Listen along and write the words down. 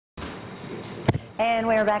And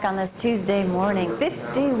we're back on this Tuesday morning.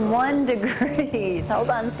 51 degrees. Hold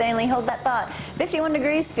on, Stanley. Hold that thought. 51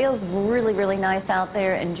 degrees feels really, really nice out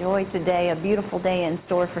there. Enjoy today. A beautiful day in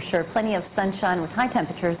store for sure. Plenty of sunshine with high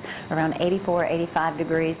temperatures around 84, 85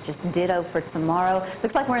 degrees. Just ditto for tomorrow.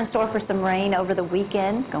 Looks like we're in store for some rain over the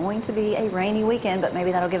weekend. Going to be a rainy weekend, but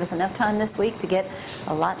maybe that'll give us enough time this week to get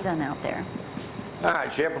a lot done out there. All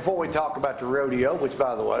right, Chef, before we talk about the rodeo, which,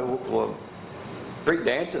 by the way, street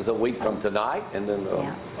dance is a week from tonight, and then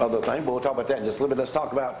other thing, but we'll talk about that in just a little bit. Let's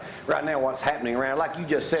talk about right now what's happening around. Like you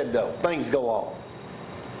just said, though, things go on.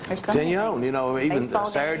 Continue on, you know, even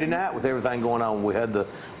Saturday night with everything going on. We had the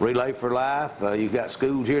Relay for Life. You've got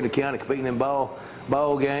schools here in the county competing in ball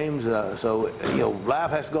games. So, you know,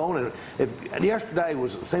 life has to go on. And yesterday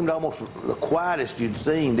seemed almost the quietest you'd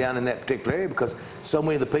seen down in that particular area because so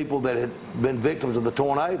many of the people that had been victims of the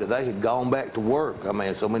tornado, they had gone back to work. I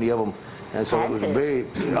mean, so many of them. And so it was very...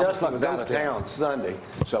 Dustin was out of town Sunday,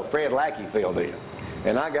 so Fred Lackey filled in.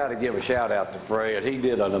 And I got to give a shout out to Fred. He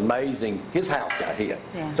did an amazing, his house got hit.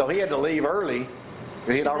 Yeah. So he had to leave early.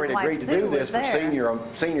 He had already agreed to do this for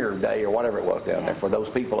senior day or whatever it was down there for those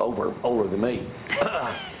people older than me.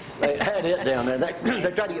 They had it down there.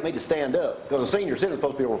 They tried to get me to stand up because a senior citizen is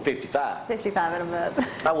supposed to be over 55. 55 and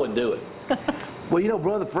above. I wouldn't do it. Well, you know,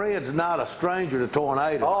 Brother Fred's not a stranger to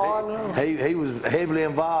tornadoes. Oh, I know. He was heavily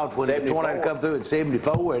involved when the tornado come through in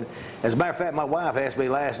 '74. And as a matter of fact, my wife asked me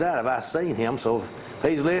last night if I seen him. So if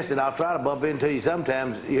he's listening, I'll try to bump into you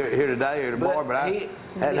sometimes here today or tomorrow. But I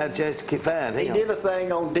hadn't had a chance to find him. He did a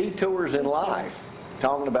thing on Detours in Life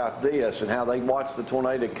talking about this and how they watched the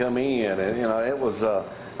tornado come in. And, you know, it was...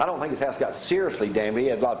 I don't think his house got seriously damaged. He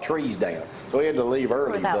had a lot of trees down, so he had to leave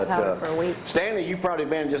early. Without power for a week. Stanley, you've probably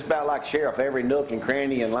been just about like sheriff every nook and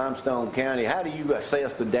cranny in Limestone County. How do you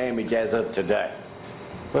assess the damage as of today?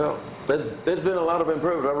 Well, there's been a lot of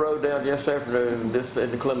improvement. I rode down yesterday afternoon just in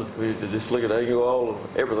the Clemens community to just look at all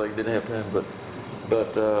of everything. Didn't have time, but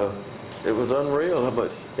it was unreal how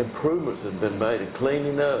much improvements had been made in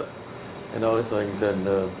cleaning up and all these things.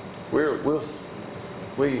 And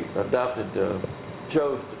we adopted.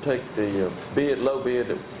 Chose to take the low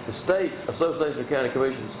bid. The State Association of County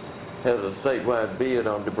Commissions has a statewide bid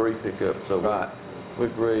on debris pickup, so we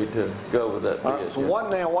agreed to go with that bid. So what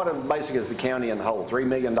basically is the county in the hole? $3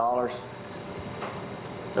 million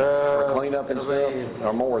for cleanup and stuff,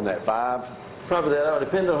 or more than that? 5? Probably that. It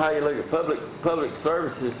depends on how you look at public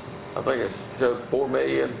services. I think it showed $4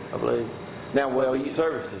 million, I believe. Now,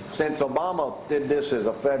 services. Since Obama did this as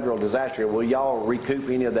a federal disaster, will y'all recoup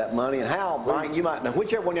any of that money? And how, Mike, you might know,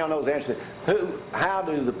 whichever one y'all knows the answer, how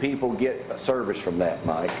do the people get a service from that,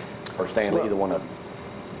 Mike, or Stanley, either one of them?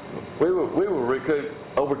 We will recoup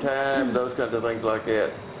overtime, those kinds of things like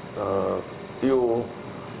that, fuel,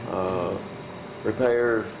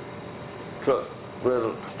 repairs, truck,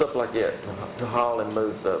 stuff like that, to haul and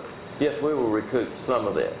move stuff. Yes, we will recoup some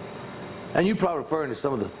of that. And you're probably referring to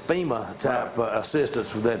some of the FEMA-type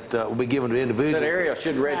assistance that will be given to individuals. That area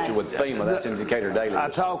should register with FEMA. That's in Decatur Daily. I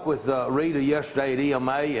talked with Rita yesterday at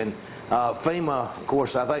EMA, and FEMA, of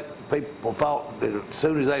course, I think people thought that as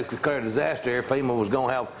soon as they declared a disaster area, FEMA was going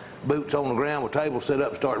to have boots on the ground with tables set up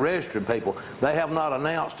and start registering people. They have not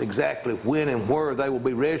announced exactly when and where they will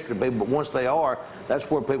be registering people, but once they are,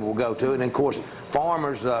 that's where people will go to. And then, of course,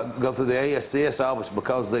 farmers go through the ASCS office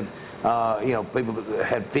because they've, you know, people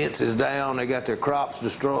had fences down, they got their crops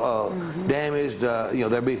damaged. You know,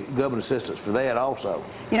 there'll be government assistance for that also.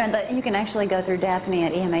 You know, you can actually go through Daphne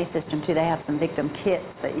at EMA system too. They have some victim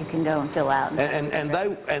kits that you can go and fill out.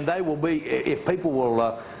 And they will be, if people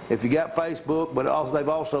will. If you got Facebook, but they've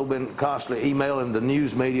also been constantly emailing the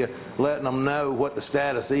news media, letting them know what the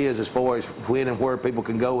status is as far as when and where people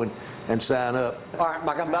can go and sign up. All right,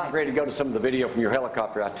 Mike, I'm about ready to go to some of the video from your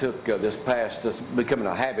helicopter I took this past. It's becoming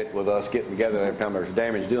a habit with us getting together every time there's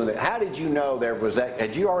damage doing that. How did you know there was that?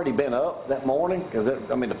 Had you already been up that morning? Because,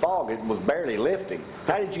 I mean, the fog, it was barely lifting.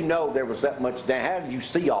 How did you know there was that much damage? How did you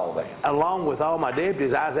see all that? Along with all my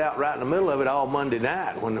deputies, I was out right in the middle of it all Monday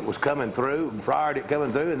night when it was coming through, prior to it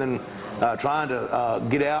coming through, and then trying to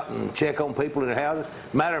get out and check on people in their houses.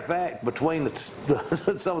 Matter of fact, between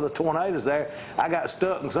some of the tornadoes there, I got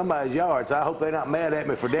stuck in somebody's yard, so I hope they're not mad at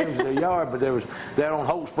me for damaging their yard, but there on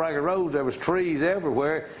Holt Spranger Road, there was trees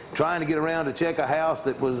everywhere. Trying to get around to check a house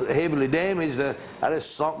that was heavily damaged, I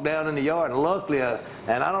just sunk down in the yard, and luckily, and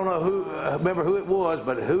I don't know remember who it was,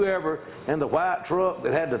 but whoever in the white truck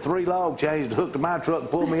that had the 3 log chains hooked to my truck and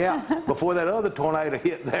pulled me out before that other tornado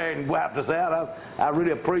hit there and wiped us out. I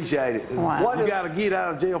really appreciate it. You got to get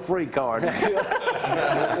out of jail free card.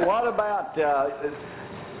 What about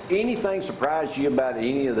Anything surprised you about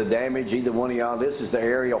any of the damage, either one of y'all? This is the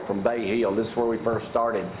aerial from Bay Hill. This is where we first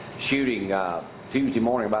started shooting Tuesday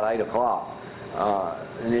morning about 8 o'clock.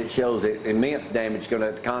 And it shows immense damage going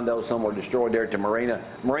to condos. Some were destroyed there to Marina.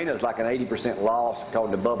 Marina's like an 80% loss,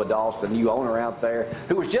 according to Bubba Doss, the new owner out there,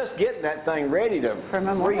 who was just getting that thing ready to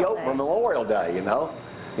reopen for Memorial Day, you know.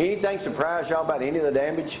 Anything surprise y'all about any of the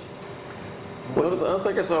damage? Well, I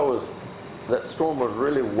think I saw was that storm was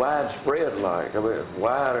really widespread, like, I mean,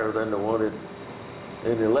 wider than the one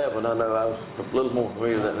in 11. I know I was a little more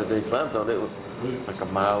familiar than the D. Limestone. It was like a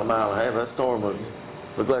mile and a half. That storm was,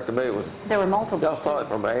 looked like to me it was. There were multiple. Y'all saw it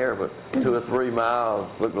from the air, but 2 or 3 miles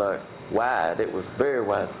looked like wide. It was very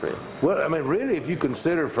widespread. Well, I mean, really, if you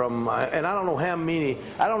consider from, and I don't know how many,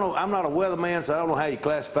 I don't know, I'm not a weatherman, so I don't know how you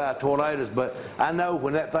classify tornadoes, but I know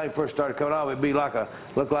when that thing first started coming off, it'd be like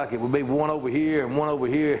looked like it would be one over here and one over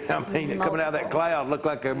here. I mean, coming out of that cloud, looked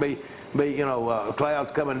like there'd be you know,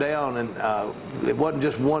 clouds coming down, and it wasn't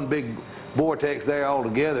just one big vortex there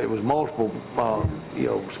altogether. It was multiple, you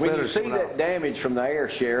know, splitters. When you see that damage from the air,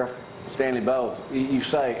 Sheriff, Stanley both, you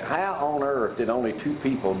say, how on earth did only 2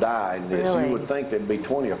 people die in this? Really? You would think there'd be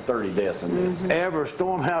 20 or 30 deaths in this. Every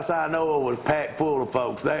storm house I know of was packed full of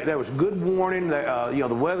folks. There was good warning. You know,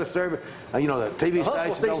 the weather service, you know, the TV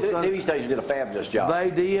stations. The TV station did a fabulous job. They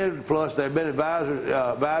did. Plus, there had been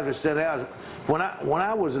advisories sent out. When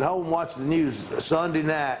I was at home watching the news Sunday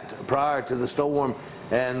night prior to the storm,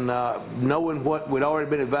 and knowing what we'd already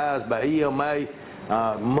been advised by EMA.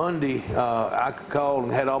 Monday, I called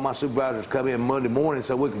and had all my supervisors come in Monday morning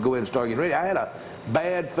so we could go in and start getting ready. I had a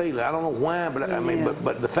bad feeling. I don't know why, but I mean,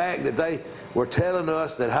 but the fact that they were telling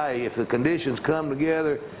us that, hey, if the conditions come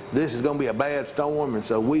together, this is going to be a bad storm, and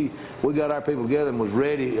so we got our people together and was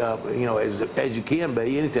ready, you know, as you can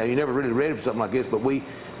be anytime. You're never really ready for something like this, but we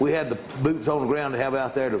had the boots on the ground to have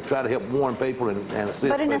out there to try to help warn people and assist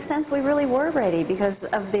But in people. a sense, we really were ready because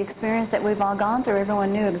of the experience that we've all gone through.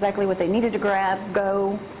 Everyone knew exactly what they needed to grab,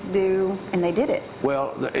 go, do, and they did it.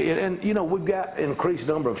 Well, and you know, we've got an increased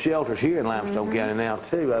number of shelters here in Limestone County now,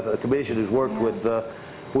 too. The commission has worked with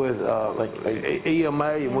EMA,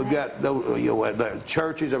 and we've got those, you know, the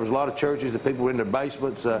churches. There was a lot of churches that people were in their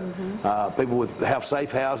basements, people have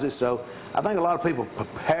safe houses. So I think a lot of people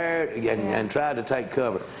prepared and tried to take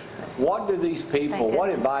cover. What do these people, what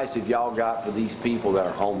advice have y'all got for these people that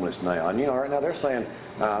are homeless now? And you know, right now they're saying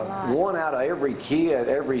 1 out of every kid,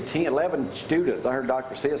 every 11 students, I heard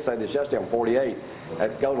Dr. Sis say this yesterday on 48,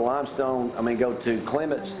 that go to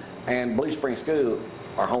Clements and Blue Spring School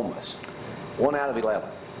are homeless. 1 out of 11.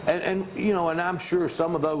 And you know, and I'm sure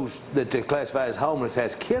some of those that they classify as homeless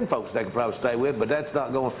has kinfolks they could probably stay with, but that's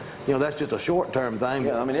not going, you know, that's just a short-term thing.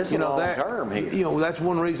 Yeah, I mean, it's long-term here. You know, that's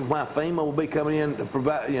one reason why FEMA will be coming in to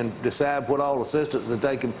provide and decide what all assistance that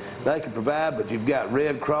they can provide. But you've got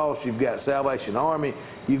Red Cross, you've got Salvation Army,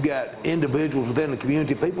 you've got individuals within the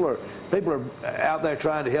community. People are out there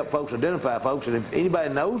trying to help folks, identify folks, and if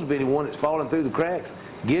anybody knows of anyone that's falling through the cracks,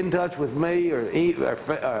 get in touch with me or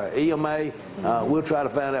EMA. We'll try to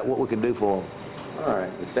find out what we can do for them. All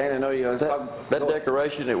right. Stanley, I know you... That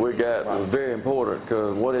declaration that we got was very important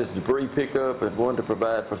because one is debris pickup and one to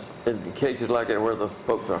provide for in cases like that where the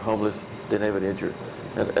folks are homeless, didn't have an injury.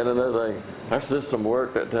 And another thing, our system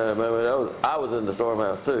worked that time. I mean, I was in the storm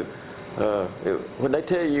house too. When they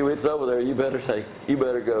tell you it's over there, you better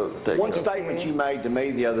go take it. One statement you made to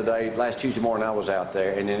me the other day, last Tuesday morning, I was out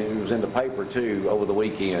there, and then it was in the paper too over the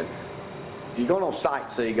weekend. If you're going on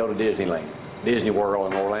sightsee, go to Disneyland, Disney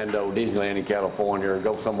World in Orlando, Disneyland in California, or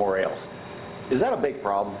go somewhere else. Is that a big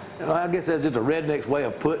problem? Well, I guess that's just a redneck's way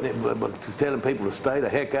of putting it, but telling people to stay the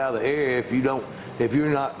heck out of the area if you're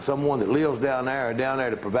not someone that lives down there or down there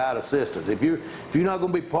to provide assistance. If you're not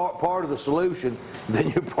going to be part of the solution, then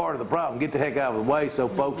you're part of the problem. Get the heck out of the way so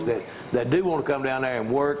folks that do want to come down there and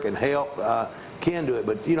work and help can do it.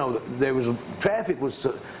 But you know, traffic was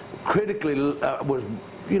critically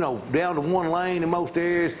you know, down to 1 lane in most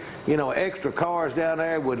areas. You know, extra cars down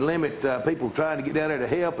there would limit people trying to get down there to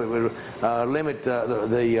help. It would limit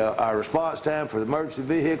our response time for the emergency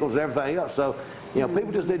vehicles and everything else. So, you know,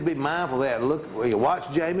 people just need to be mindful of that. Look, you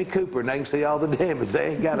watch Jamie Cooper and they can see all the damage.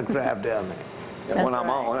 They ain't got to drive down there. When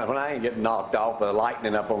I ain't getting knocked off by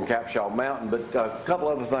lightning up on Capshaw Mountain. But a couple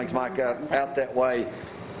other things, Mike, out that way.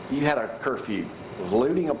 You had a curfew. Was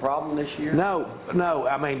looting a problem this year? No.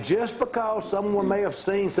 I mean, just because someone may have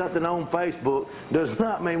seen something on Facebook does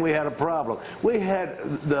not mean we had a problem. We had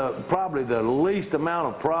probably the least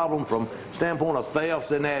amount of problem from standpoint of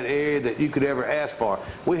thefts in that area that you could ever ask for.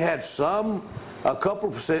 We had some a couple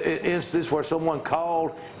of instances where someone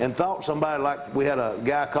called and thought somebody, like we had a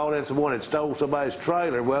guy call in, someone had stole somebody's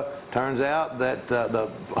trailer. Well, turns out that the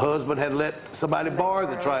husband had let somebody borrow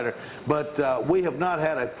the trailer. But we have not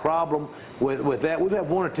had a problem with that. We've had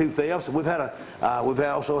one or two thefts. We've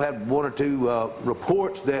also had one or two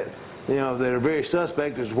reports that that are very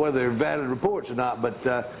suspect as to whether they're valid reports or not. But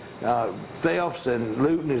thefts and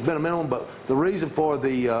looting has been a minimum. But the reason for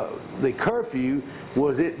the curfew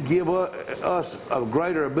was it give us a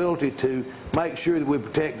greater ability to make sure that we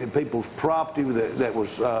protected people's property that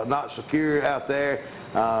was not secure out there.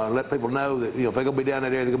 Let people know that if they're going to be down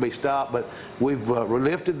that area, they're going to be stopped. But we've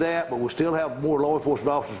lifted that, but we still have more law enforcement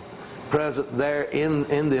officers present there in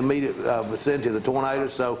the immediate vicinity of the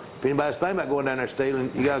tornadoes. So if anybody's thinking about going down there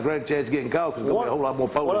stealing, you got a great chance of getting caught because there's going to be a whole lot more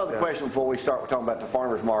police. One other question before we start talking about the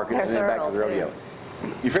farmers market and then back to the rodeo.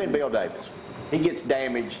 Your friend Bill Davis, he gets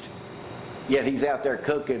damaged, yet he's out there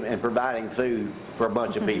cooking and providing food for a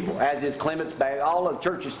bunch of people. As is Clement's bag, all the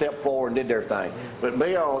churches stepped forward and did their thing. But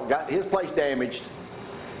Bill got his place damaged.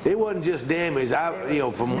 It wasn't just damage.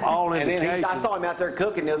 From all indications. And then I saw him out there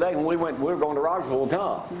cooking the other day when we were going to Rogersville and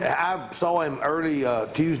Tom. I saw him early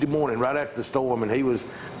Tuesday morning, right after the storm, and he was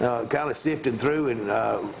kind of sifting through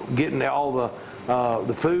and getting all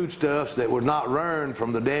the foodstuffs that were not ruined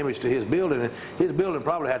from the damage to his building. And his building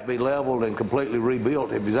probably had to be leveled and completely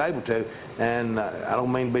rebuilt if he's able to. And I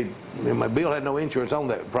don't mean to be. My Bill had no insurance on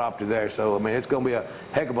that property there, so I mean it's going to be a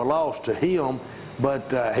heck of a loss to him.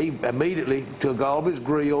 But he immediately took all of his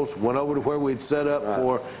grills, went over to where we'd set up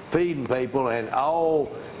for feeding people, and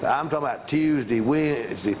I'm talking about Tuesday,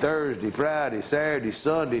 Wednesday, Thursday, Friday, Saturday,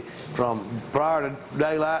 Sunday, from prior to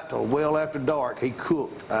daylight till well after dark, he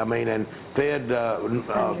cooked. I mean, and fed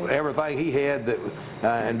everything he had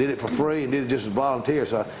and did it for free and did it just as volunteer.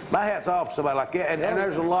 So my hat's off to somebody like that. And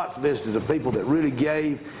there's lots of instances of people that really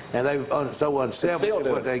gave, and they were so unselfish with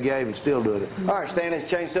what they gave and still doing it. All right, Stanley,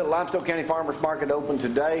 change to Limestone County Farmers Market open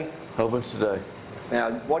today. Opens today.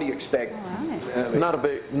 Now, what do you expect?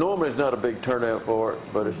 Normally it's not a big turnout for it,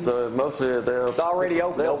 but it's mostly it's already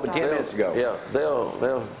open. Opened 10 minutes ago. Yeah,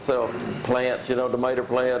 they'll sell plants, tomato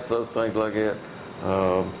plants, those things like that,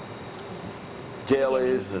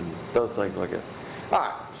 jellies and those things like that. All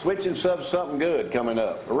right, switching subs, something good coming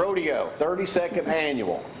up. A rodeo, 32nd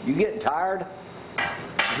annual. You getting tired?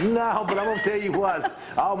 No, but I'm going to tell you what,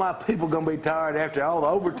 all my people are going to be tired after all the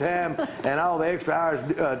overtime and all the extra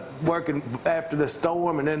hours working after the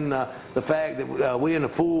storm, and then the fact that we're in a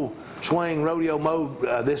full swing rodeo mode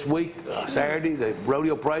this week, Saturday. The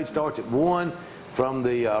rodeo parade starts at 1 from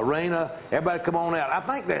the arena. Everybody come on out. I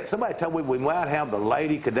think that somebody told me we might have the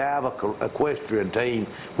Lady Godiva equestrian team.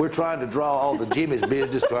 We're trying to draw all the Jimmy's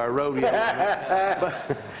business to our rodeo.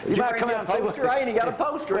 But you might come out and see what. Ain't he got a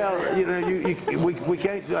poster? Well, we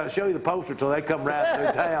can't show you the poster till they come right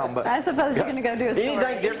through town. But I suppose you're going to go do a story.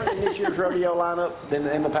 Anything different in this year's rodeo lineup than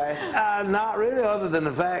in the past? Not really, other than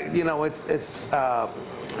the fact, it's.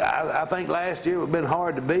 I think last year it's been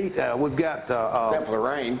hard to beat. We've got except for the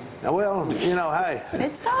rain. Well, hey,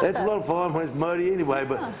 it's a little fun when it's muddy anyway.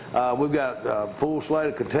 But we've got a full slate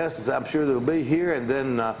of contestants. I'm sure they'll be here, and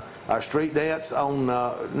then our street dance on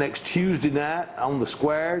next Tuesday night on the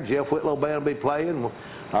square. Jeff Whitlow band will be playing.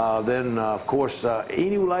 Then of course,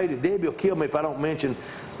 any ladies. Debbie will kill me if I don't mention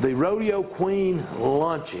the Rodeo Queen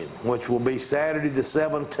Luncheon, which will be Saturday the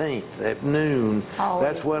 17th at noon.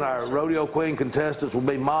 That's when our Rodeo Queen contestants will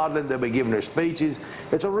be modeling. They'll be giving their speeches.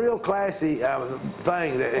 It's a real classy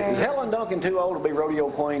thing. Is Helen Duncan too old to be Rodeo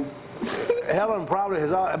Queen? Helen probably has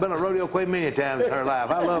been a rodeo queen many times in her life.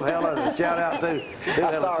 I love Helen, and shout out to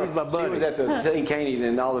Helen. She's my buddy. She was at the St. Caney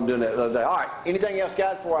and all of them doing that the other day. All right, anything else,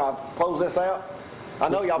 guys, before I close this out? I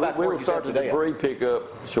know y'all about to we'll start the debris pickup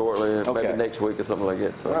shortly, maybe next week or something like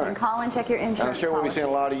that. So. And call and check your insurance. I'm sure we'll be seeing a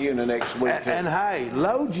lot of you in the next week. And hey,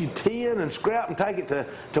 load your tin and scrap and take it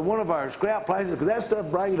to one of our scrap places, because that stuff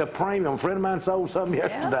brings a premium. A friend of mine sold something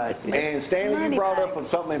yesterday. And Stanley, you brought up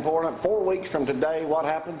something important. 4 weeks from today, what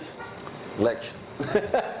happens? Election.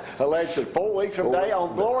 Election 4 weeks from today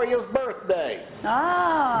on Gloria's birthday.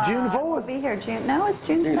 June 4th. We'll be here June. No, it's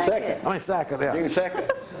June 2nd. I mean 2nd, yeah. June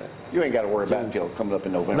 2nd. You ain't got to worry about it until coming up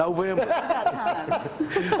in November. November.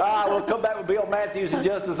 All right, we'll come back with Bill Matthews in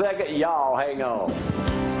just a second. Y'all hang on.